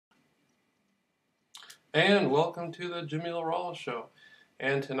And welcome to the Jameel Rawls Show.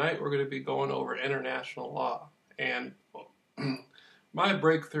 And tonight we're going to be going over international law. And my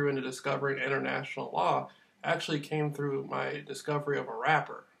breakthrough into discovering international law actually came through my discovery of a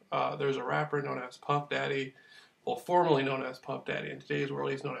rapper. There's a rapper known as Puff Daddy, well, formerly known as Puff Daddy. In today's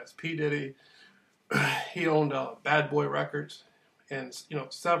world, he's known as P. Diddy. He owned Bad Boy Records and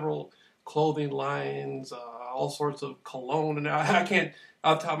several clothing lines, all sorts of cologne, and I can't,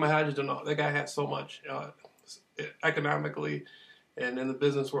 off the top of my head, I just don't know. That guy has so much economically, and in the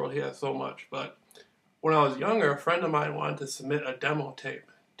business world, he has so much. But when I was younger, a friend of mine wanted to submit a demo tape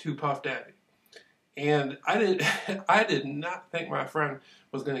to Puff Daddy, and I did not think my friend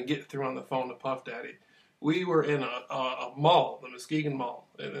was going to get through on the phone to Puff Daddy. We were in a mall, the Muskegon Mall,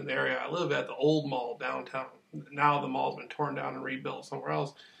 in the area I live at, the old mall downtown. Now the mall's been torn down and rebuilt somewhere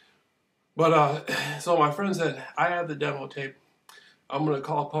else. But so my friend said, I have the demo tape. I'm going to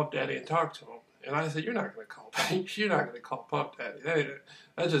call Puff Daddy and talk to him. And I said, you're not going to call Puff Daddy.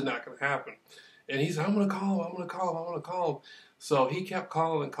 That's just not going to happen. And he said, I'm going to call him. So he kept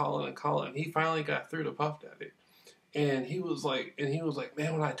calling and calling and calling. And he finally got through to Puff Daddy. And he was like,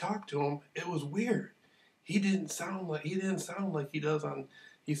 man, when I talked to him, it was weird. He didn't sound like he does on.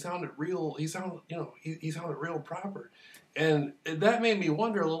 He sounded real. He sounded real proper, and that made me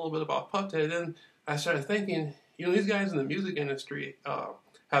wonder a little bit about Puff Daddy. Then I started thinking, these guys in the music industry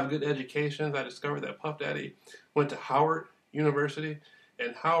have good educations. I discovered that Puff Daddy went to Howard University,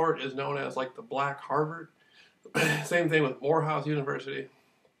 and Howard is known as like the Black Harvard. Same thing with Morehouse University.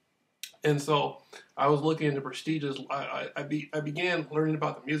 And so I was looking into prestigious. I began learning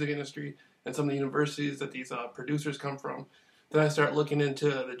about the music industry and some of the universities that these producers come from. Then I started looking into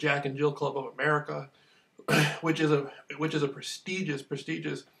the Jack and Jill Club of America, which is a prestigious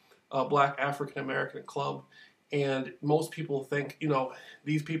Black African American club. And most people think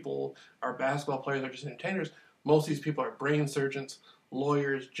these people are basketball players, they're just entertainers. Most of these people are brain surgeons,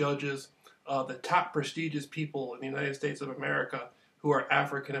 lawyers, judges, the top prestigious people in the United States of America who are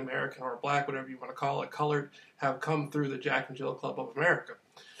African American or Black, whatever you want to call it, colored, have come through the Jack and Jill Club of America.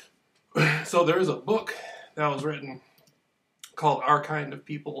 So there is a book that was written called Our Kind of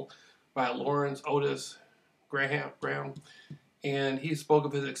People by Lawrence Otis Graham, and he spoke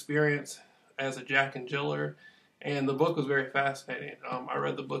of his experience as a Jack and Jiller, and the book was very fascinating. I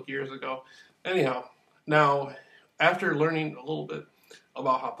read the book years ago. Anyhow, now after learning a little bit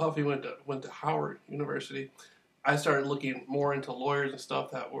about how Puffy went to Howard University, I started looking more into lawyers and stuff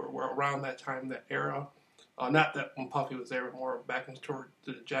that were around that time, that era. Not that when Puffy was there, but more back toward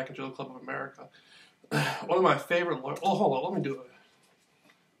the Jack and Jill Club of America. One of my favorite lawyers. Oh, hold on. Let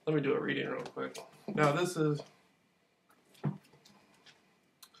me do a reading real quick. Now this is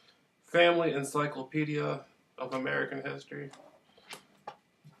Family Encyclopedia of American History.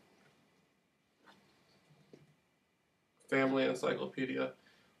 Family Encyclopedia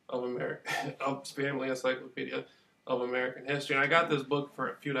of American History. And I got this book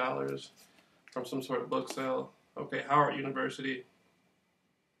for a few dollars from some sort of book sale. Okay, Howard University,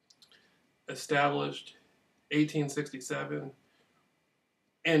 established 1867,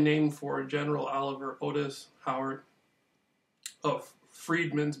 and named for General Oliver Otis Howard of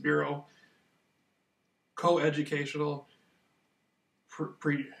Freedmen's Bureau, co-educational,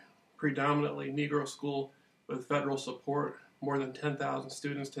 predominantly Negro school with federal support, more than 10,000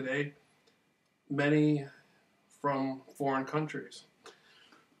 students today, many from foreign countries.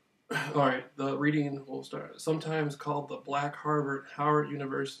 All right, the reading will start. Sometimes called the Black Harvard, Howard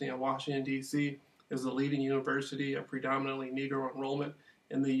University in Washington, D.C., is the leading university of predominantly Negro enrollment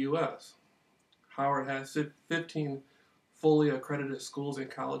in the U.S. Howard has 15 fully accredited schools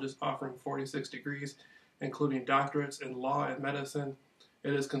and colleges offering 46 degrees, including doctorates in law and medicine.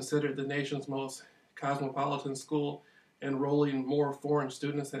 It is considered the nation's most cosmopolitan school, enrolling more foreign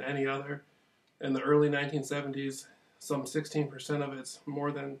students than any other. In the early 1970s, some 16% of its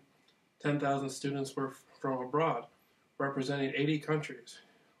more than 10,000 students were from abroad, representing 80 countries.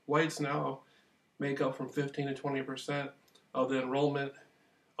 Whites now make up from 15 to 20% of the enrollment.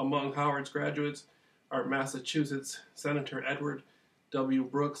 Among Howard's graduates are Massachusetts Senator Edward W.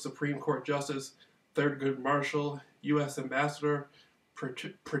 Brooks, Supreme Court Justice Thurgood Marshall, U.S. Ambassador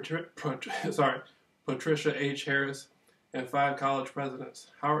Patricia H. Harris, and 5 college presidents.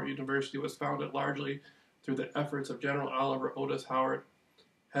 Howard University was founded largely through the efforts of General Oliver Otis Howard,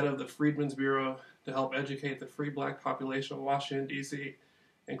 head of the Freedmen's Bureau, to help educate the free black population of Washington, D.C.,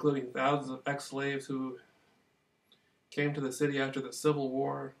 including thousands of ex-slaves who came to the city after the Civil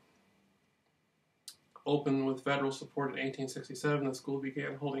War. Opened with federal support in 1867, the school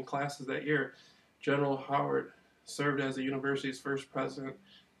began holding classes that year. General Howard served as the university's first president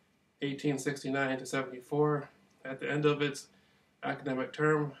 1869 to 74. At the end of its academic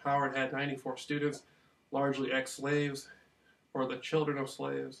term, Howard had 94 students, largely ex-slaves or the children of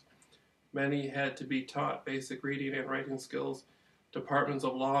slaves. Many had to be taught basic reading and writing skills. Departments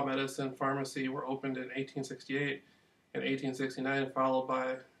of law, medicine, pharmacy were opened in 1868 and 1869, followed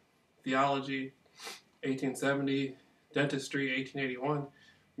by theology, 1870, dentistry, 1881,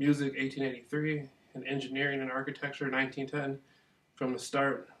 music, 1883, and engineering and architecture, 1910. From the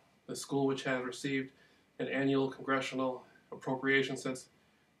start, the school, which has received an annual congressional appropriation since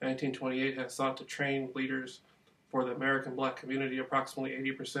 1928, has sought to train leaders for the American black community. Approximately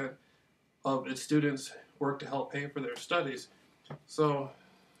 80% of its students work to help pay for their studies. So,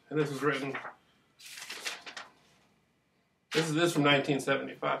 and this is written, this is from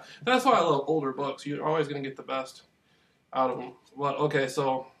 1975. That's why I love older books. You're always going to get the best out of them. Well, okay,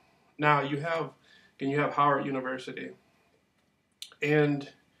 so now you have Howard University. And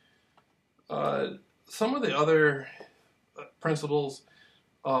some of the other principals,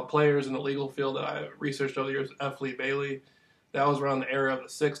 players in the legal field that I researched over the years, F. Lee Bailey, that was around the era of the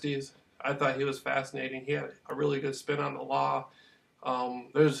 60s. I thought he was fascinating. He had a really good spin on the law.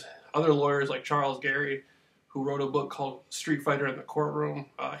 There's other lawyers like Charles Gary, who wrote a book called Street Fighter in the Courtroom.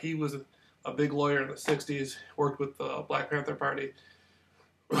 He was a big lawyer in the 60s, worked with the Black Panther Party.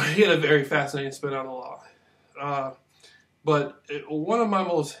 He had a very fascinating spin on the law. But one of my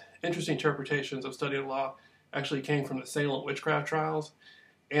most interesting interpretations of studying law actually came from the Salem witchcraft trials.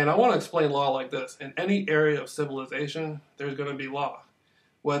 And I want to explain law like this. In any area of civilization, there's going to be law.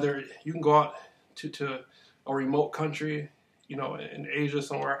 Whether you can go out to a remote country, you know, in Asia,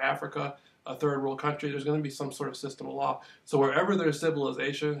 somewhere, Africa, a third world country, there's going to be some sort of system of law. So wherever there's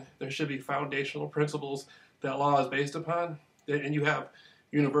civilization, there should be foundational principles that law is based upon. And you have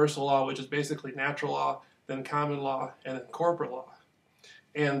universal law, which is basically natural law, then common law, and then corporate law.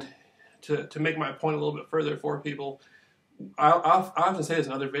 And to make my point a little bit further for people, I often say this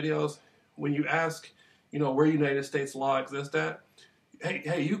in other videos, when you ask, you know, where United States law exists at,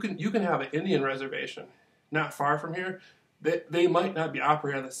 hey, you can have an Indian reservation not far from here. They might not be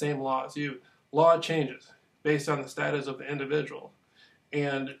operating on the same law as you. Law changes based on the status of the individual.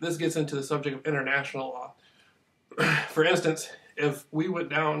 And this gets into the subject of international law. For instance, if we went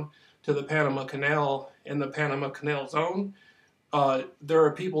down to the Panama Canal in the Panama Canal Zone, there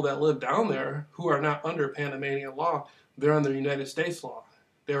are people that live down there who are not under Panamanian law. They're under United States law.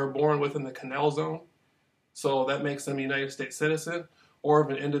 They were born within the Canal Zone, so that makes them a United States citizen. Or if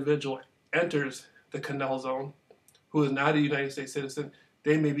an individual enters the Canal Zone who is not a United States citizen,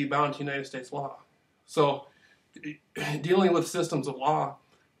 they may be bound to United States law. So dealing with systems of law,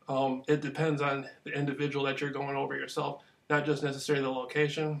 it depends on the individual that you're going over yourself, not just necessarily the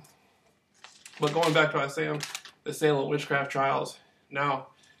location. But going back to what I was saying, the Salem witchcraft trials. Now,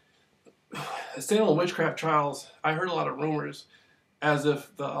 the Salem witchcraft trials, I heard a lot of rumors as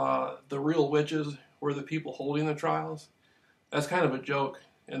if the real witches were the people holding the trials. That's kind of a joke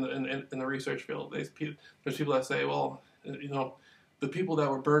in the research field. There's people that say, well, you know, the people that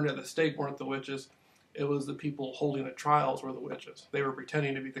were burned at the stake weren't the witches. It was the people holding the trials were the witches. They were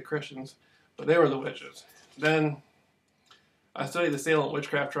pretending to be the Christians, but they were the witches. Then I studied the Salem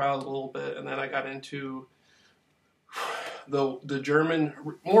witchcraft trials a little bit, and then I got into the German,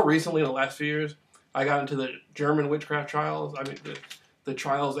 more recently in the last few years, I got into the German witchcraft trials. I mean, the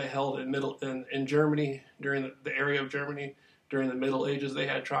trials they held in Germany, during the area of Germany, during the Middle Ages. They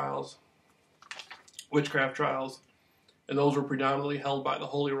had trials, witchcraft trials, and those were predominantly held by the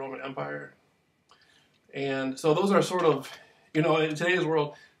Holy Roman Empire. And so those are sort of, you know, in today's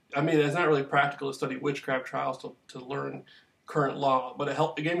world, I mean, it's not really practical to study witchcraft trials to learn current law, but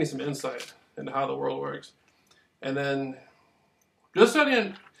it gave me some insight into how the world works. And then just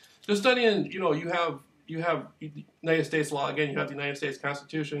studying, you know, you have United States law. Again, you have the United States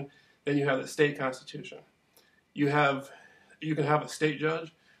Constitution, then you have the state constitution. You can have a state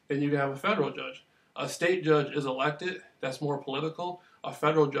judge, then you can have a federal judge. A state judge is elected, that's more political. A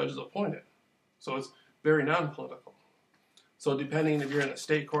federal judge is appointed. So it's very non-political. So depending if you're in a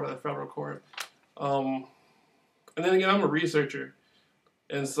state court or the federal court. And then again, I'm a researcher.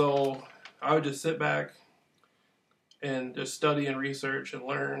 And so I would just sit back and just study and research and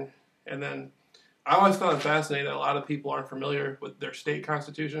learn. And then I always found it fascinating that a lot of people aren't familiar with their state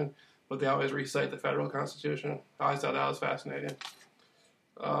constitution, but they always recite the federal constitution. I always thought that was fascinating.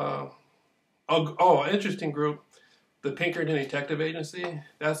 An interesting group, the Pinkerton Detective Agency.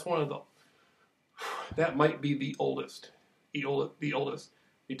 That's that might be the oldest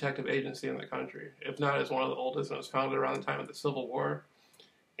detective agency in the country. If not, it's one of the oldest, and it was founded around the time of the Civil War.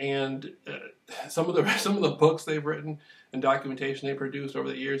 And some of the books they've written and documentation they produced over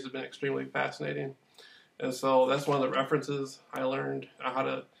the years has been extremely fascinating. And so that's one of the references I learned how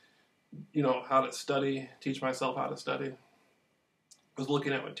to, how to study, teach myself how to study. Was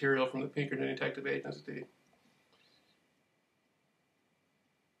looking at material from the Pinkerton Detective Agency.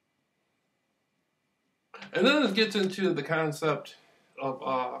 And then it gets into the concept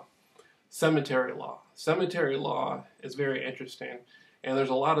of cemetery law. Cemetery law is very interesting, and there's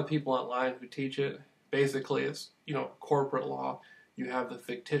a lot of people online who teach it. Basically, it's corporate law. You have the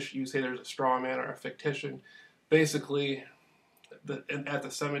fictitious. You say there's a straw man or a fictitious. Basically, at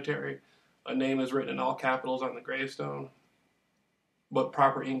the cemetery, a name is written in all capitals on the gravestone, but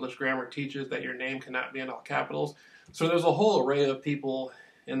proper English grammar teaches that your name cannot be in all capitals. So there's a whole array of people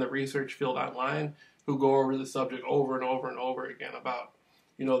in the research field online who go over the subject over and over and over again about,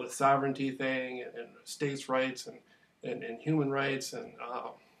 the sovereignty thing and states' rights and human rights and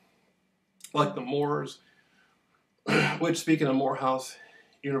like the Moors, which, speaking of Morehouse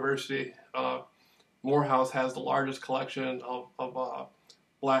University, Morehouse has the largest collection of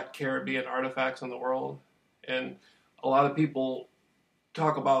Black Caribbean artifacts in the world. And a lot of people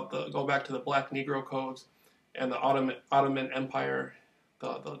talk about go back to the Black Negro codes and the Ottoman Empire,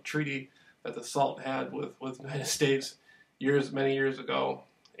 the treaty that the Sultan had with the United States many years ago.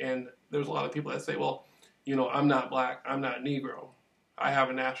 And there's a lot of people that say, well, I'm not Black, I'm not Negro, I have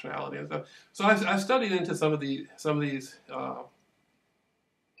a nationality and stuff. So I studied into some of these I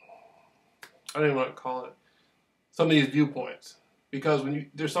don't even want to call it, some of these viewpoints. Because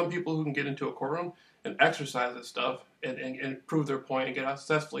there's some people who can get into a courtroom and exercise this stuff and prove their point and get out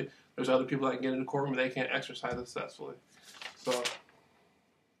successfully. There's other people that can get into a courtroom and they can't exercise it successfully. So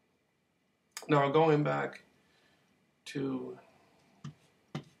now going back to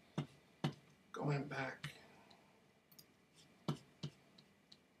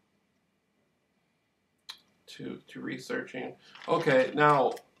researching. Okay,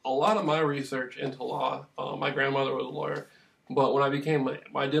 now a lot of my research into law, my grandmother was a lawyer, but when I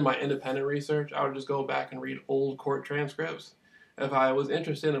did my independent research, I would just go back and read old court transcripts. If I was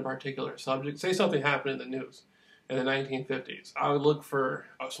interested in a particular subject, say something happened in the news in the 1950s, I would look for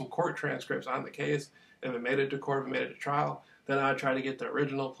some court transcripts on the case. If it made it to court, if it made it to trial, then I'd try to get the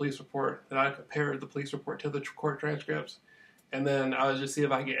original police report. Then I'd compare the police report to the court transcripts. And then I would just see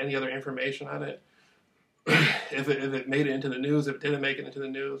if I could get any other information on it. if it made it into the news, if it didn't make it into the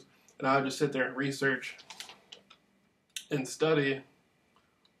news. And I would just sit there and research and study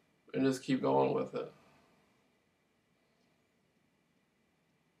and just keep going with it.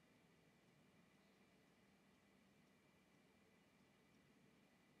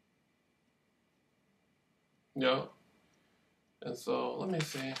 Yeah. And so, let me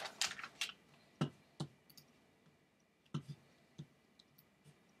see.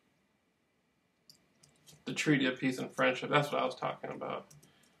 The Treaty of Peace and Friendship, that's what I was talking about.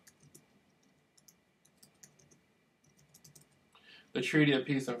 The Treaty of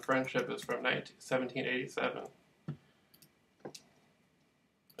Peace and Friendship is from 1787. And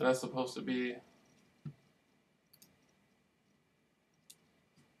that's supposed to be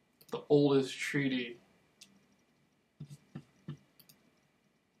the oldest treaty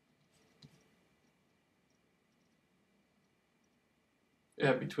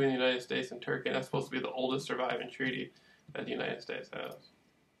between the United States and Turkey. And that's supposed to be the oldest surviving treaty that the United States has.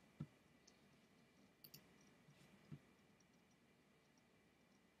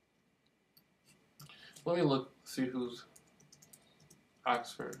 Let me see who's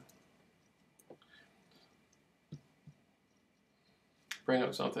Oxford. Bring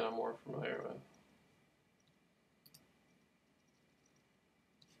up something I'm more familiar with.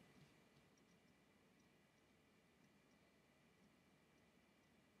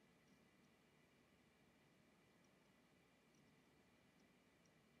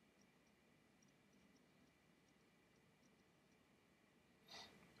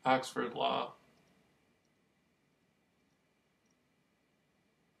 Oxford Law.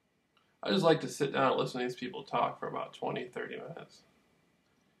 I just like to sit down and listen to these people talk for about 20, 30 minutes.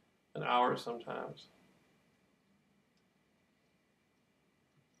 An hour sometimes.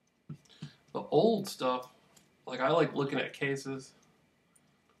 The old stuff, like I like looking at cases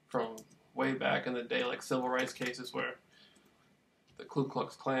from way back in the day, like civil rights cases where the Ku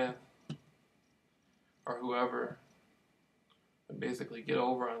Klux Klan or whoever would basically get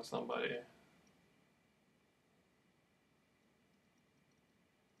over on somebody.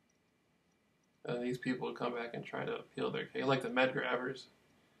 And these people would come back and try to appeal their case, like the Medgar Evers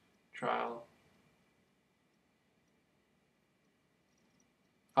trial.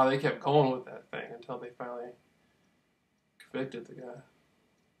 How they kept going with that thing until they finally convicted the guy.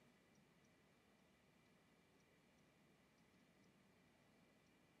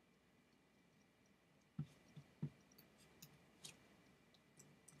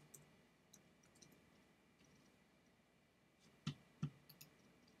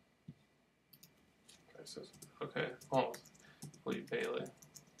 Okay, hold on. Lee Bailey.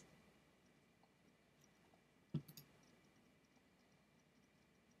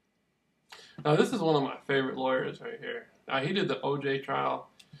 Now this is one of my favorite lawyers right here. Now he did the OJ trial,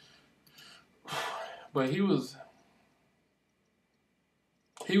 but he was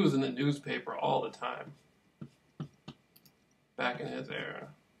in the newspaper all the time back in his era.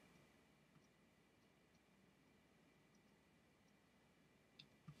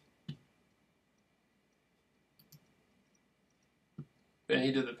 And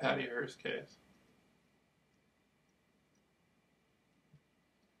he did the Patty Hearst case.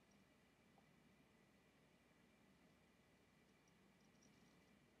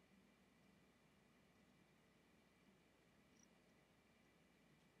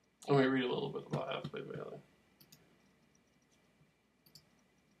 Let me read a little bit about Ashley Bailey.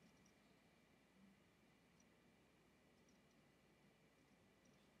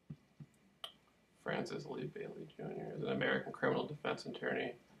 Francis Lee Bailey Jr. is an American criminal defense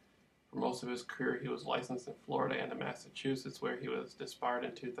attorney. For most of his career, he was licensed in Florida and in Massachusetts, where he was disbarred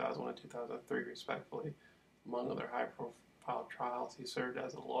in 2001 and 2003, respectively. Among other high-profile trials, he served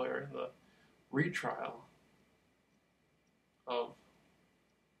as a lawyer in the retrial of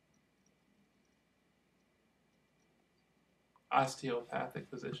osteopathic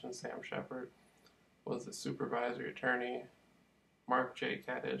physician Sam Shepard, was the supervisory attorney Mark J.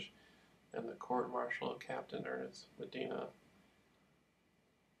 Kaddish, and the court-martial of Captain Ernest Medina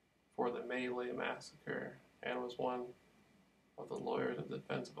for the Melee massacre, and was one of the lawyers in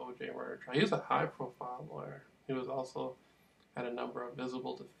defense of O.J. murder trial. He was a high-profile lawyer. He was also had a number of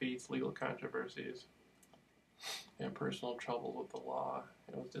visible defeats, legal controversies, and personal troubles with the law.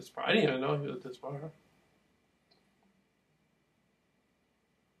 It was disbarred. I didn't even know he was disbarred.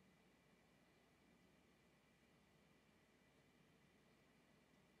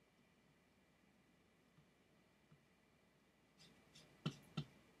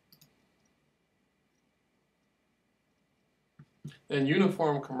 And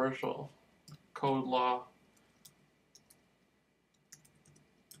Uniform Commercial Code Law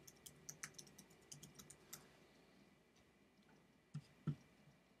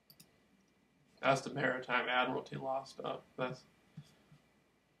that's the Maritime Admiralty law stuff. That's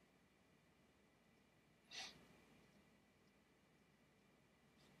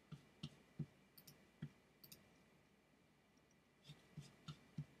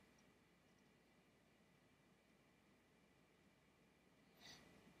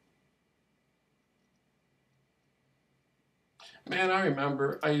man, I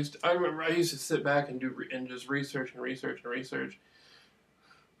remember I used to sit back and just research. And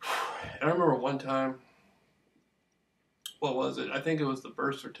I remember one time, what was it? I think it was the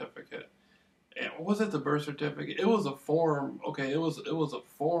birth certificate. And was it the birth certificate? It was a form. Okay, it was a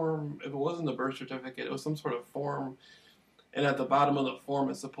form. If it wasn't the birth certificate, it was some sort of form. And at the bottom of the form,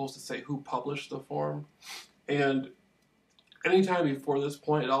 it's supposed to say who published the form. And anytime before this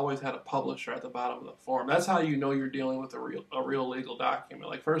point, it always had a publisher at the bottom of the form. That's how you know you're dealing with a real legal document.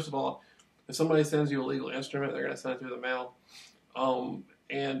 Like, first of all, if somebody sends you a legal instrument, they're going to send it through the mail. When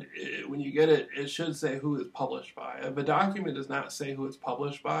you get it, it should say who it's published by. If a document does not say who it's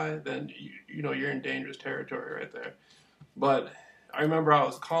published by, then you know you're in dangerous territory right there. But I remember I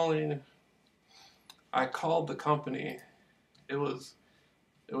called the company. It was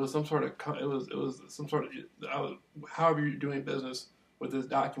some sort of however you're doing business with this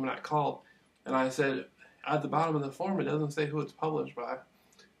document. I called and I said, at the bottom of the form it doesn't say who it's published by.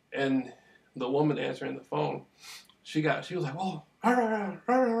 And the woman answering the phone, she was like, "Whoa,"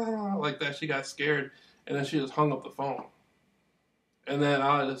 like that. She got scared and then she just hung up the phone. And then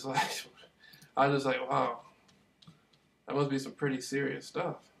I was just like, wow, that must be some pretty serious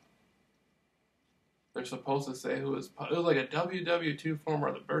stuff. They're supposed to say who is. It was like a WW2 form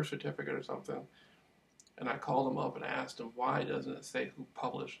or the birth certificate or something. And I called them up and asked them, why doesn't it say who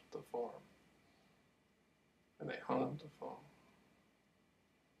published the form? And they hung up the phone.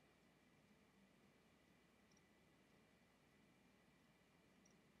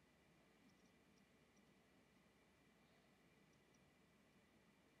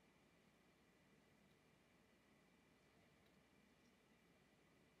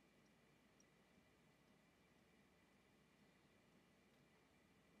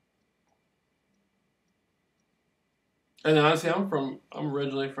 And honestly, I'm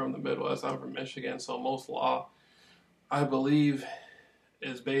originally from the Midwest. I'm from Michigan, so most law, I believe,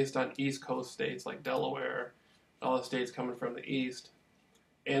 is based on East Coast states like Delaware, all the states coming from the East.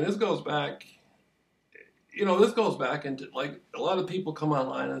 And this goes back into, like, a lot of people come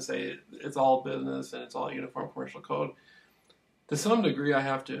online and say it's all business and it's all uniform commercial code. To some degree, I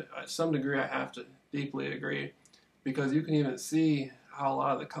have to deeply agree, because you can even see how a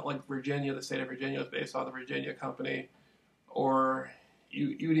lot of like Virginia, the state of Virginia is based off the Virginia Company, or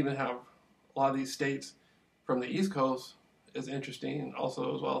you would even have a lot of these states from the East Coast is interesting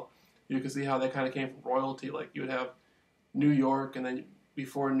also as well. You can see how they kind of came from royalty. Like you would have New York, and then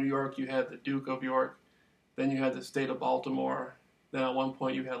before New York you had the Duke of York, then you had the state of Baltimore, then at one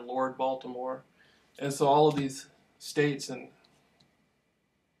point you had Lord Baltimore. And so all of these states, and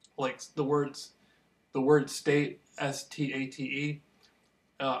like the word state, S-T-A-T-E,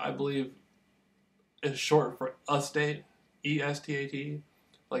 I believe is short for estate, E-S-T-A-T-E.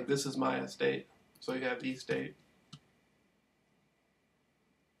 Like this is my estate. So you have the state.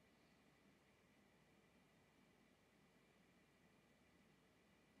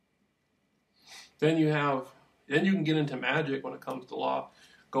 Then you can get into magic when it comes to law.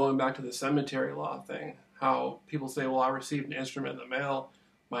 Going back to the cemetery law thing, how people say, well, I received an instrument in the mail,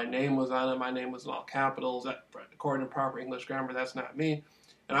 my name was on it, my name was in all capitals, that, according to proper English grammar, that's not me.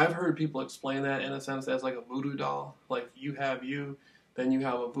 And I've heard people explain that in a sense as like a voodoo doll. Like you have you, then you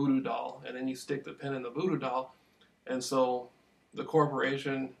have a voodoo doll, and then you stick the pin in the voodoo doll. And so the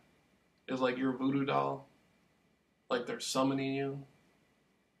corporation is like your voodoo doll, like they're summoning you.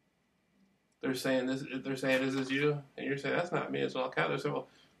 They're saying this is you, and you're saying that's not me. It's all cat. They say, well,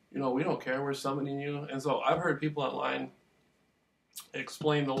 we don't care. We're summoning you. And so I've heard people online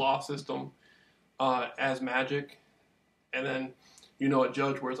explain the law system as magic, and then a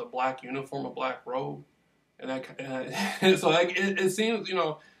judge wears a black uniform, a black robe, and so it seems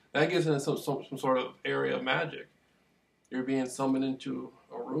that gets into some sort of area of magic. You're being summoned into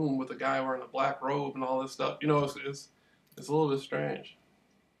a room with a guy wearing a black robe and all this stuff. It's a little bit strange.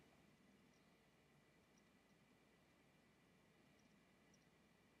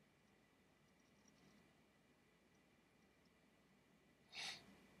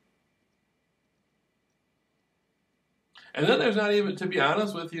 And then there's not even, to be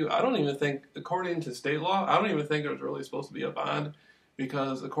honest with you, I don't even think, according to state law, I don't even think there's really supposed to be a bond,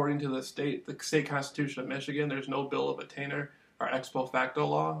 because according to the state Constitution of Michigan, there's no bill of attainder or ex post facto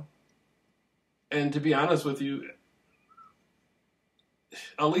law. And to be honest with you,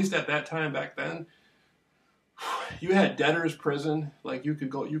 at least at that time back then, you had debtor's prison. Like you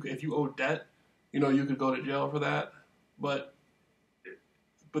could if you owed debt, you could go to jail for that. But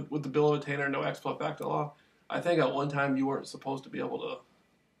with the bill of attainder, no ex post facto law, I think at one time you weren't supposed to be able to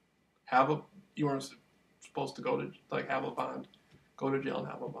you weren't supposed to go to have a bond, go to jail and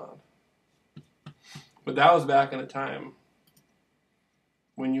have a bond. But that was back in a time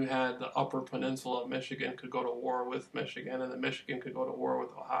when you had the Upper Peninsula of Michigan could go to war with Michigan, and then Michigan could go to war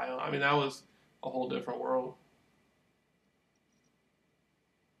with Ohio. I mean, that was a whole different world.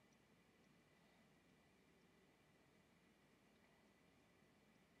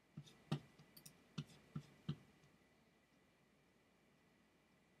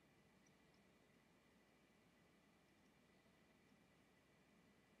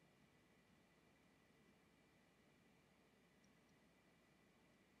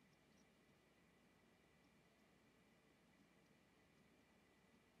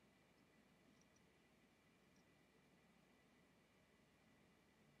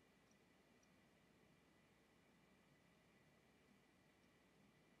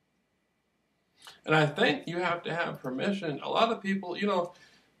 And I think you have to have permission. A lot of people,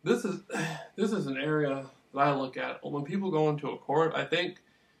 this is an area that I look at. When people go into a court, I think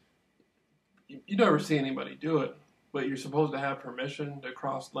you never see anybody do it, but you're supposed to have permission to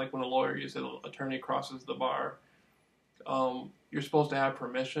cross. Like when a lawyer, you say the attorney crosses the bar, you're supposed to have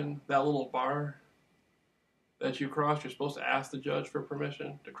permission. That little bar that you cross, you're supposed to ask the judge for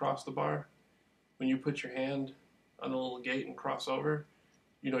permission to cross the bar. When you put your hand on the little gate and cross over,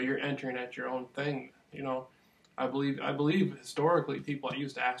 you're entering at your own thing. I believe historically people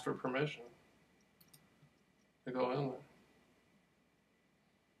used to ask for permission to go in there.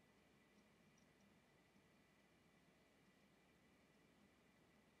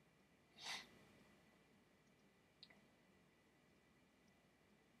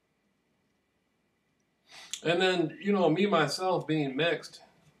 And then, me myself being mixed,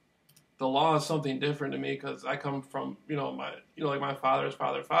 the law is something different to me because I come from, like my father's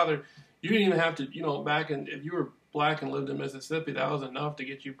father. You didn't even have to, if you were black and lived in Mississippi, that was enough to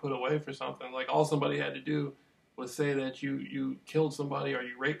get you put away for something. Like all somebody had to do was say that you killed somebody or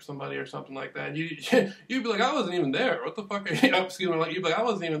you raped somebody or something like that. You'd be like, I wasn't even there. What the fuck are you? Excuse me. Like you'd be like, I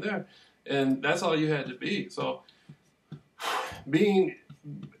wasn't even there, and that's all you had to be. So,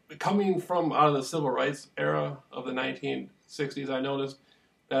 coming from out of the civil rights era of the 1960s, I noticed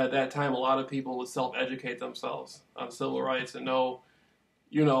that at that time a lot of people would self-educate themselves on civil rights and know,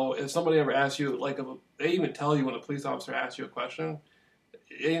 You know, if somebody ever asks you, like, if they even tell you when a police officer asks you a question,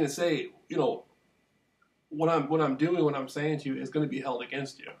 they even say, you know, what I'm doing, what I'm saying to you is going to be held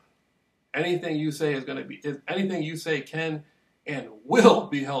against you. Anything you say anything you say can and will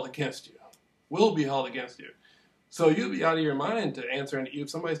be held against you. Will be held against you. So you'd be out of your mind to answer, and if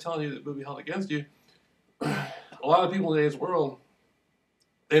somebody's telling you that it will be held against you, a lot of people in today's world,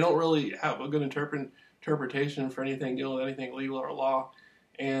 they don't really have a good interpretation for anything, you know, anything legal or law.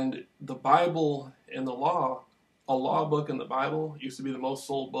 And the Bible and the law, a law book in the Bible used to be the most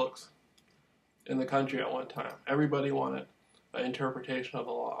sold books in the country at one time. Everybody wanted an interpretation of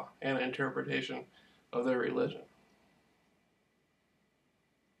the law and an interpretation of their religion.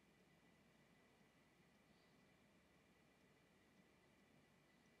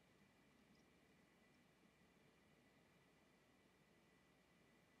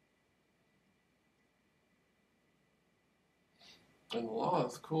 And the law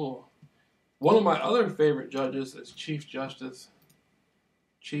is cool. One of my other favorite judges is Chief Justice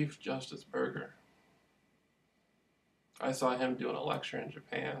Berger. I saw him doing a lecture in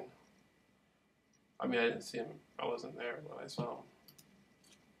Japan. I mean, I didn't see him. I wasn't there, but I saw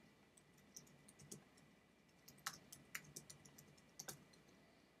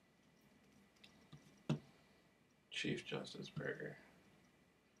him. Chief Justice Berger.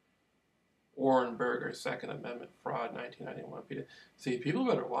 Warren Burger, Second Amendment Fraud, 1991. See, people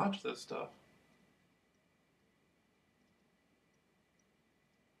better watch this stuff.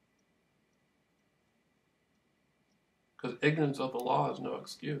 Because ignorance of the law is no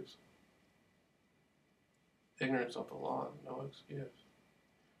excuse. Ignorance of the law is no excuse.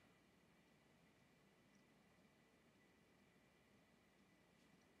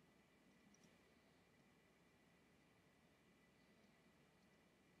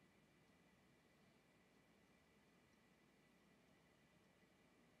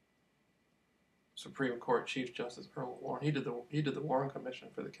 Supreme Court Chief Justice Earl Warren. He did the Warren Commission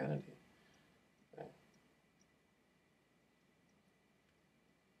for the Kennedy. Okay.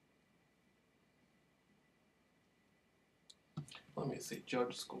 Let me see,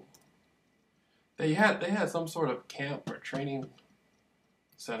 judge school. They had some sort of camp or training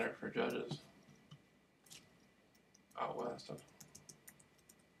center for judges out west.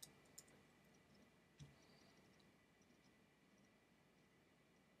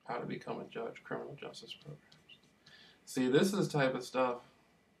 How to become a judge, criminal justice programs. See, this is the type of stuff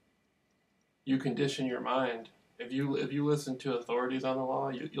you condition your mind. If you listen to authorities on the law,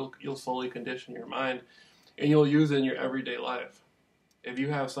 you'll slowly condition your mind, and you'll use it in your everyday life. If you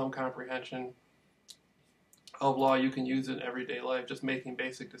have some comprehension of law, you can use it in everyday life, just making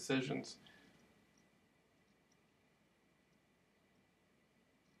basic decisions.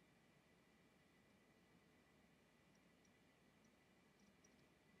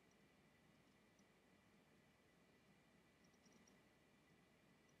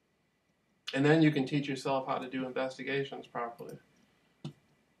 And then you can teach yourself how to do investigations properly.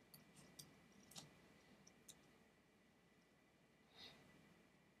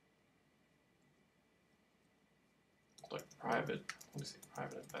 Like private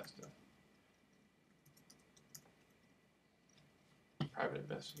investigator. Private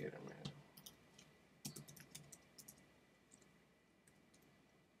investigator manual.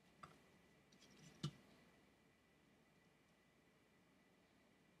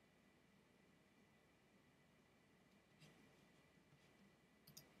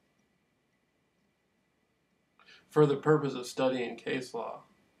 For the purpose of studying case law.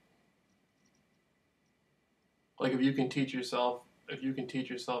 Like if you can teach yourself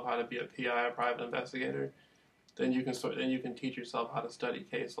how to be a PI, a private investigator, then you can teach yourself how to study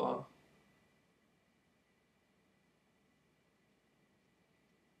case law.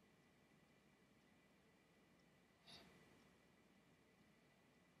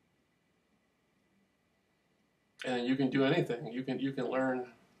 And you can do anything. You can learn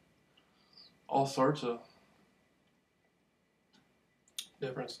all sorts of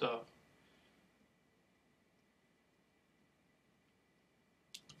different stuff.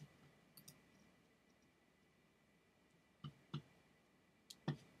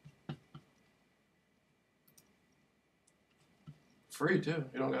 Free too.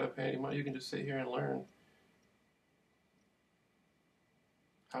 You don't gotta pay any money. You can just sit here and learn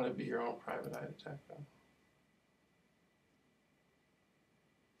how to be your own private eye detective.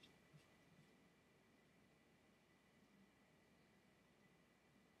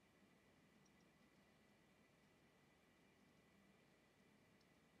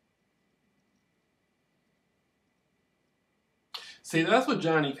 See, that's what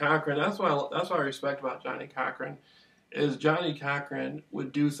Johnny Cochran. That's what I respect about Johnny Cochran, is Johnny Cochran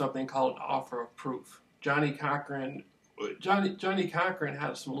would do something called an offer of proof. Johnny Cochran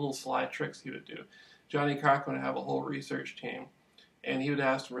had some little sly tricks he would do. Johnny Cochran would have a whole research team, and he would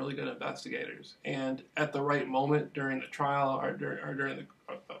ask some really good investigators. And at the right moment during the trial or during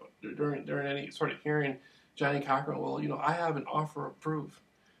any sort of hearing, Johnny Cochran, well, I have an offer of proof.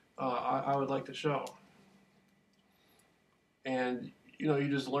 I would like to show. And you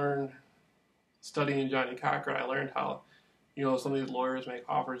just learn studying Johnny Cochran. I learned how some of these lawyers make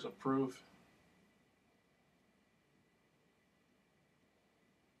offers of proof.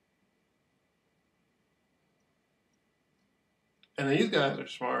 And these guys are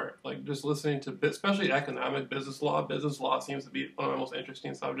smart. Like, just listening to, especially economic business law. Business law seems to be one of the most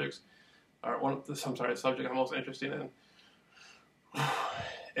interesting subjects, or subject I'm most interested in.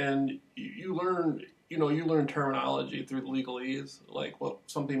 And you learn terminology through the legalese, like what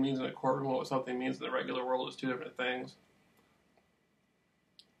something means in a courtroom, what something means in the regular world is two different things.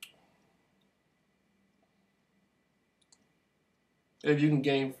 If you can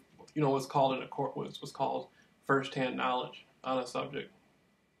gain, what's called in a court, what's called first-hand knowledge on a subject,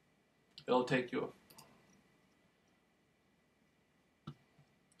 it'll take you.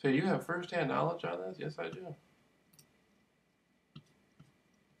 So you have first-hand knowledge on this? Yes, I do.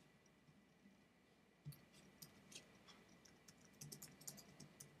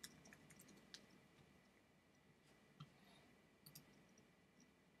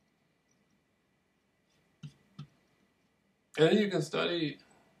 And then you can study,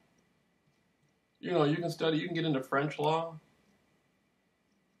 you can get into French law.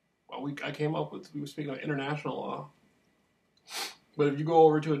 Well, we were speaking of international law. But if you go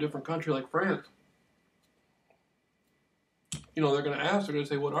over to a different country like France, they're going to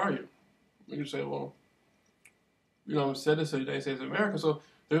say, what are you? You can say, well, I'm a citizen of the United States of America, so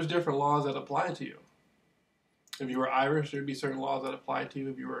there's different laws that apply to you. If you were Irish, there'd be certain laws that apply to you.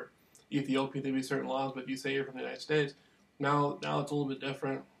 If you were Ethiopian, there'd be certain laws, but if you say you're from the United States, now it's a little bit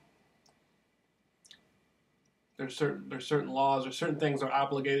different. There's certain laws or certain things are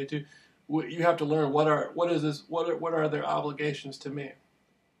obligated to. You have to learn what are their obligations to me?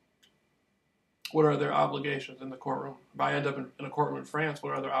 What are their obligations in the courtroom? If I end up in a courtroom in France,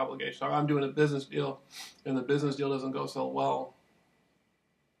 what are their obligations? Or I'm doing a business deal, and the business deal doesn't go so well.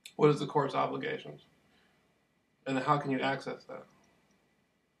 What is the court's obligations? And then how can you access that?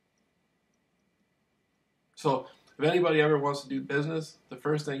 So if anybody ever wants to do business, the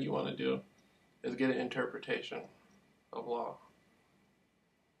first thing you want to do is get an interpretation of law.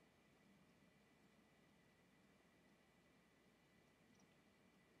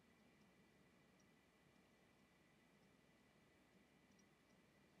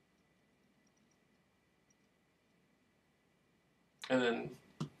 And then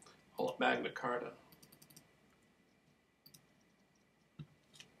hold up Magna Carta.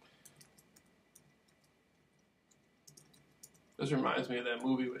 This reminds me of that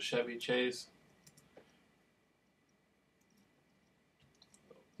movie with Chevy Chase.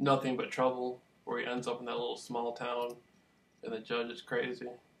 Nothing But Trouble, where he ends up in that little small town and the judge is crazy.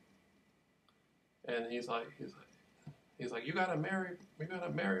 And he's like, you gotta marry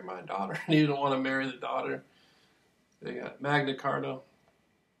my daughter. And he didn't want to marry the daughter. They got Magna Carta,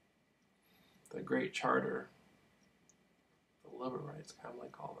 the Great Charter, the Liberal Rights, commonly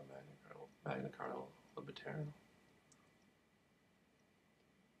called the Magna Carta Libertarian.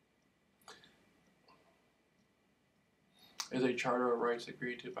 Is a charter of rights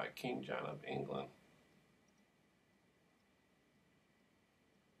agreed to by King John of England.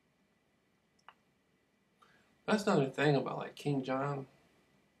 That's another thing about like King John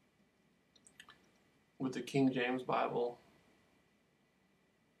with the King James Bible.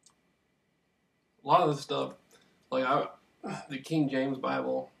 A lot of this stuff, the King James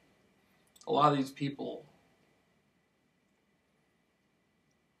Bible, a lot of these people,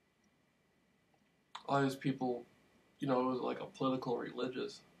 it was like a political,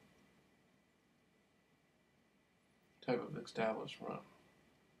 religious type of establishment.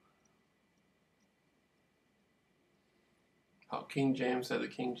 How King James said the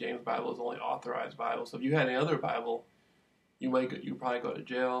King James Bible is the only authorized Bible. So if you had any other Bible, you probably go to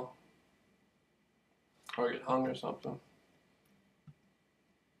jail or get hung or something.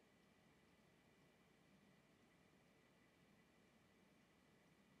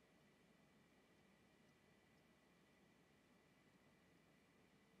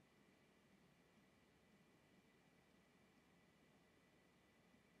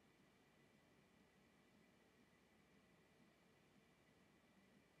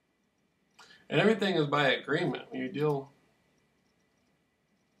 And everything is by agreement. When you deal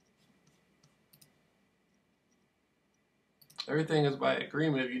Everything is by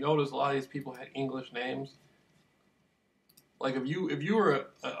agreement. If you notice, a lot of these people had English names. Like if you were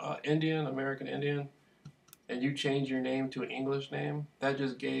a Indian, American Indian, and you change your name to an English name, that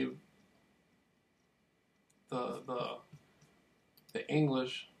just gave the the the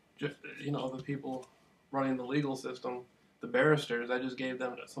English, the people running the legal system, the barristers, that just gave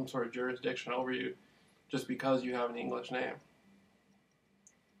them some sort of jurisdiction over you, just because you have an English name.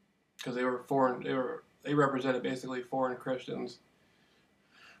 Because they were foreign, they represented basically foreign Christians,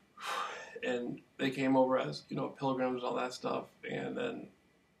 and they came over as pilgrims and all that stuff, and then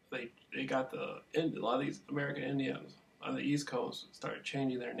they got a lot of these American Indians on the East Coast started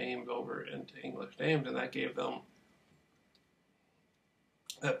changing their names over into English names, and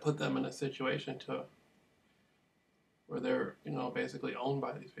that put them in a situation to where they're basically owned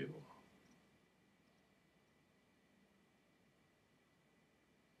by these people.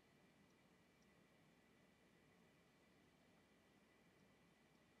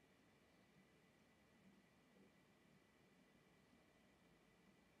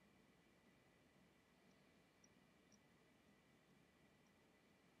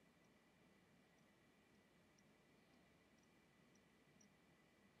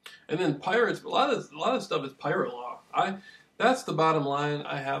 And then pirates, a lot of stuff is pirate law. That's the bottom line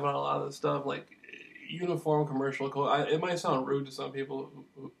I have on a lot of this stuff, like uniform commercial code. It might sound rude to some people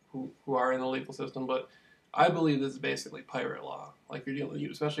who are in the legal system, but I believe this is basically pirate law. Like you're dealing,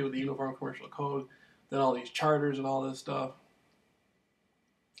 especially with the uniform commercial code, then all these charters and all this stuff.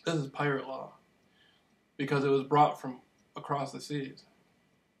 This is pirate law because it was brought from across the seas.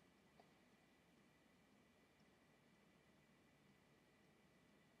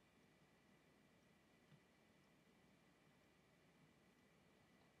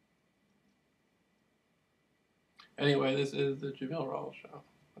 Anyway, this is the Jameel Rawls Show.